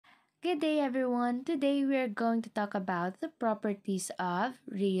Good day everyone! Today we are going to talk about the properties of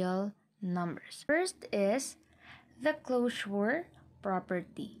real numbers. First is the closure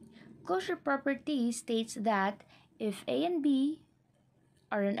property. Closure property states that if A and B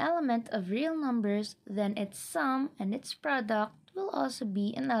are an element of real numbers, then its sum and its product will also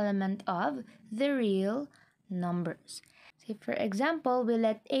be an element of the real numbers. Say for example, we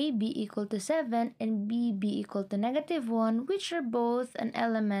let A be equal to 7 and B be equal to -1, which are both an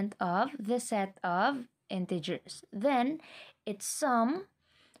element of the set of integers. Then its sum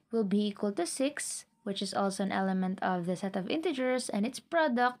will be equal to 6, which is also an element of the set of integers, and its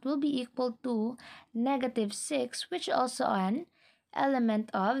product will be equal to -6, which is also an element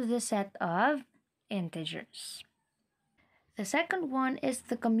of the set of integers. The second one is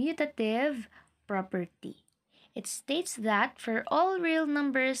the commutative property. It states that for all real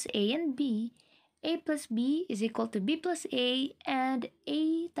numbers A and B, A plus B is equal to B plus A, and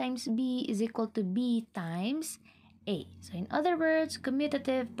A times B is equal to B times A. So in other words,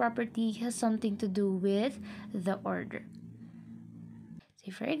 commutative property has something to do with the order.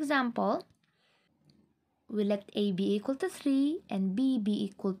 Say for example, we let A be equal to 3 and B be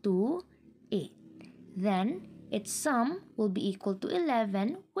equal to 8. Then its sum will be equal to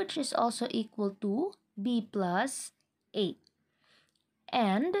 11, which is also equal to B plus 8.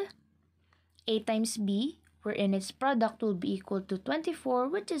 And A times B, wherein its product will be equal to 24,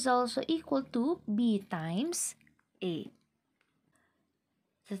 which is also equal to B times A.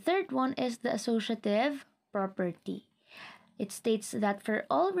 The third one is the associative property. It states that for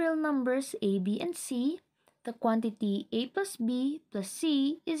all real numbers A, B, and C, the quantity A plus B plus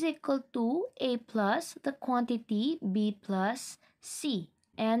C is equal to A plus the quantity B plus C.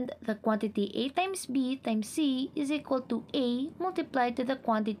 And the quantity A times B times C is equal to A multiplied to the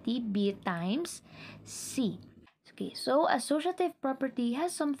quantity B times C. Okay, so associative property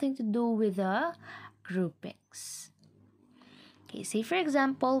has something to do with the groupings. Okay, say for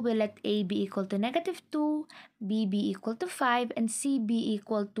example, we let A be equal to -2, B be equal to 5, and C be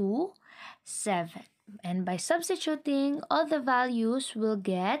equal to 7. And by substituting, all the values will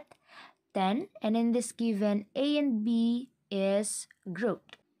get 10, and in this given, A and B is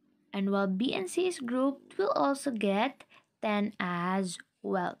grouped. And while B and C is grouped, we'll also get 10 as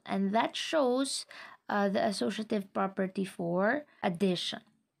well. And that shows the associative property for addition.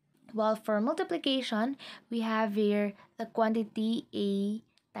 While for multiplication, we have here the quantity A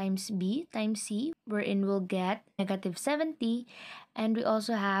times B times C, wherein we'll get -70. And we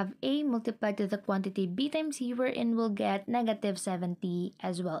also have A multiplied to the quantity B times C, wherein we'll get -70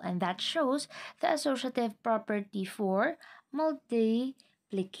 as well. And that shows the associative property for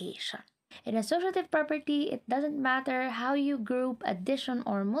multiplication. In associative property, it doesn't matter how you group addition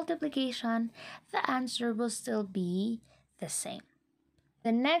or multiplication, the answer will still be the same.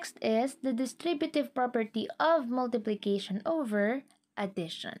 The next is the distributive property of multiplication over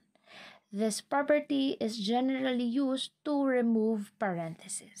addition. This property is generally used to remove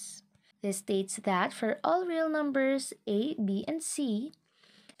parentheses. This states that for all real numbers A, B, and C,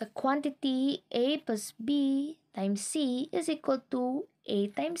 the quantity A plus B times C is equal to A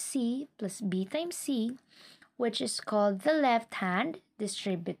times C plus B times C, which is called the left-hand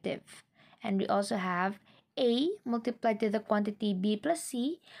distributive. And we also have A multiplied to the quantity B plus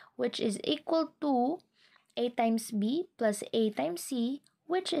C, which is equal to A times B plus A times C,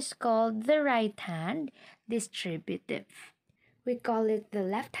 which is called the right-hand distributive. We call it the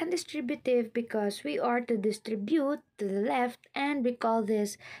left-hand distributive because we are to distribute to the left, and we call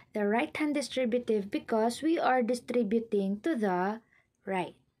this the right-hand distributive because we are distributing to the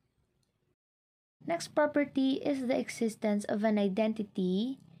right. Next property is the existence of an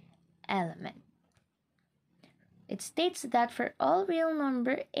identity element. It states that for all real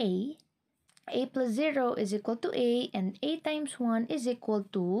number A plus 0 is equal to A, and A times 1 is equal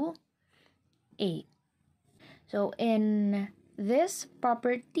to A. So in this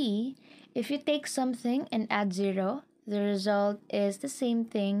property, if you take something and add 0, the result is the same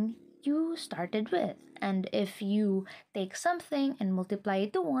thing you started with. And if you take something and multiply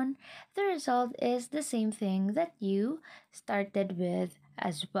it to 1, the result is the same thing that you started with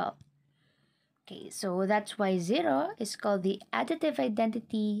as well. Okay, so that's why 0 is called the additive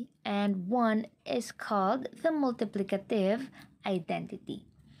identity and 1 is called the multiplicative identity.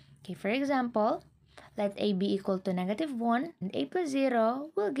 Okay, for example, let A be equal to -1, and A plus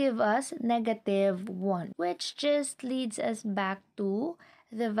 0 will give us -1, which just leads us back to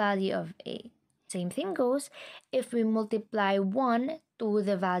the value of A. Same thing goes if we multiply 1 to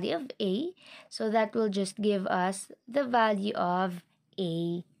the value of A, so that will just give us the value of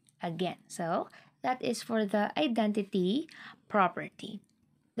A again. So that is for the identity property.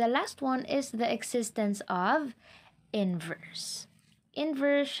 The last one is the existence of inverse.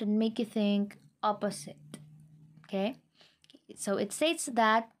 Inverse should make you think opposite. Okay? So it states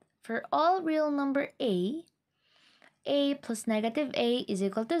that for all real number a plus negative a is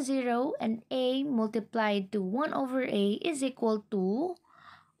equal to 0, and a multiplied to 1 over a is equal to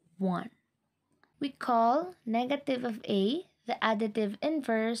 1. We call negative of a the additive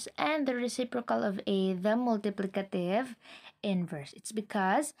inverse and the reciprocal of a the multiplicative inverse. It's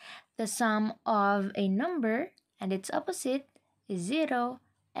because the sum of a number and its opposite is 0,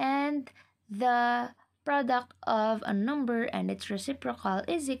 and the product of a number and its reciprocal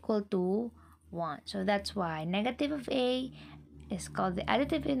is equal to 1. So that's why negative of a is called the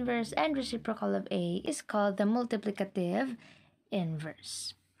additive inverse and reciprocal of a is called the multiplicative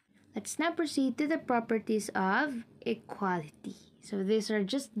inverse. Let's now proceed to the properties of equality. So these are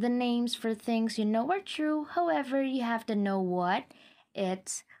just the names for things you know are true. However, you have to know what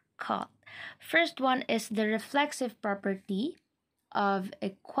it's called. First one is the reflexive property of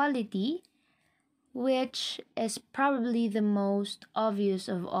equality, which is probably the most obvious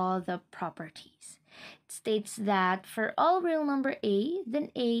of all the properties. It states that for all real number a,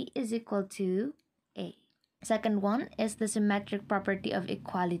 then a is equal to a. Second one is the symmetric property of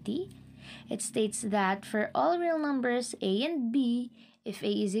equality. It states that for all real numbers a and b, if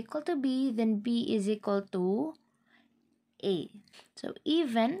a is equal to b, then b is equal to a. So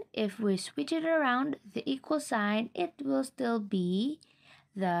even if we switch it around, the equal sign, it will still be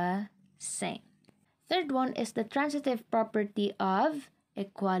the same. Third one is the transitive property of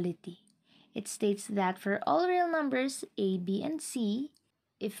equality. It states that for all real numbers a, b, and c,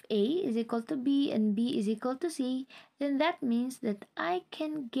 if a is equal to b and b is equal to c, then that means that I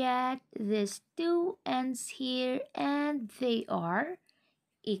can get these two ends here and they are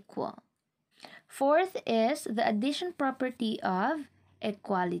equal. Fourth is the addition property of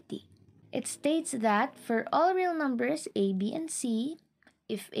equality. It states that for all real numbers a, b, and c,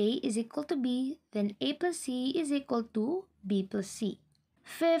 if a is equal to b, then a plus c is equal to b plus c.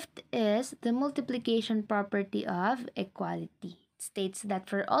 Fifth is the multiplication property of equality. It states that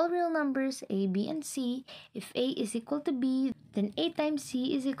for all real numbers a, b, and c, if a is equal to b, then a times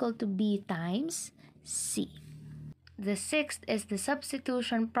c is equal to b times c. The sixth is the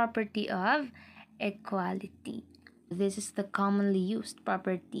substitution property of equality. This is the commonly used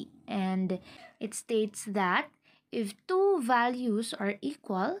property, and it states that if two values are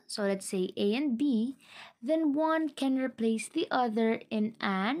equal, so let's say a and b, then one can replace the other in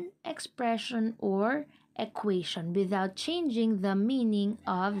an expression or equation without changing the meaning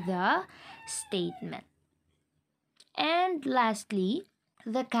of the statement. And lastly,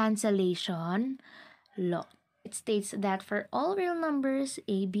 the cancellation law. It states that for all real numbers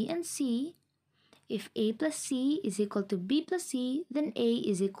a, b, and c, if a plus c is equal to b plus c, then a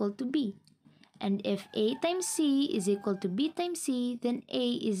is equal to b. And if a times c is equal to b times c, then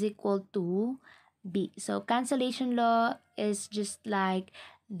a is equal to b. So cancellation law is just like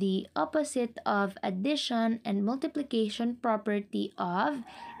the opposite of addition and multiplication property of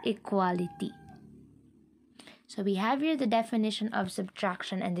equality. So we have here the definition of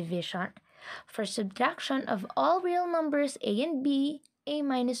subtraction and division. For subtraction of all real numbers a and b, a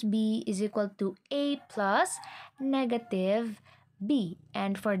minus b is equal to a plus negative b.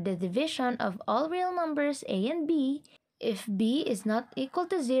 And for the division of all real numbers a and b, if b is not equal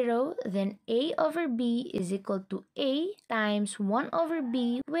to 0, then a over b is equal to a times 1 over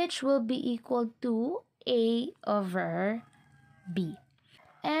b, which will be equal to a over b.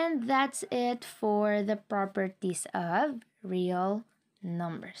 And that's it for the properties of real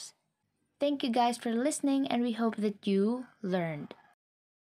numbers. Thank you guys for listening, and we hope that you learned.